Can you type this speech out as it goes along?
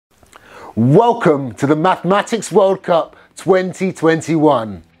Welcome to the Mathematics World Cup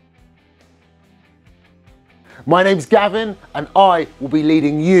 2021. My name's Gavin and I will be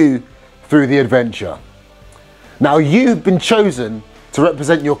leading you through the adventure. Now you've been chosen to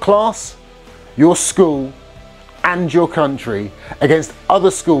represent your class, your school and your country against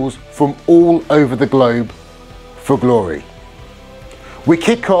other schools from all over the globe for glory. We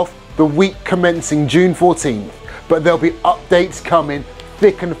kick off the week commencing June 14th, but there'll be updates coming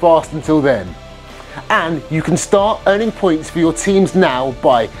thick and fast until then. And you can start earning points for your teams now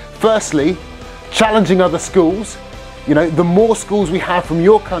by, firstly, challenging other schools. You know, the more schools we have from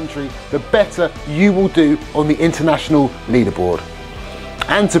your country, the better you will do on the international leaderboard,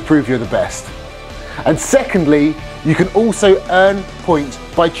 and to prove you're the best. And secondly, you can also earn points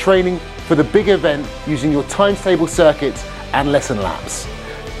by training for the big event using your times table circuits and lesson laps.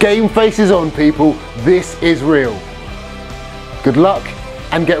 Game face is on, people. This is real. Good luck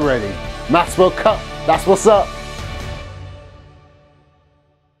and get ready. Maths World Cup, that's what's up.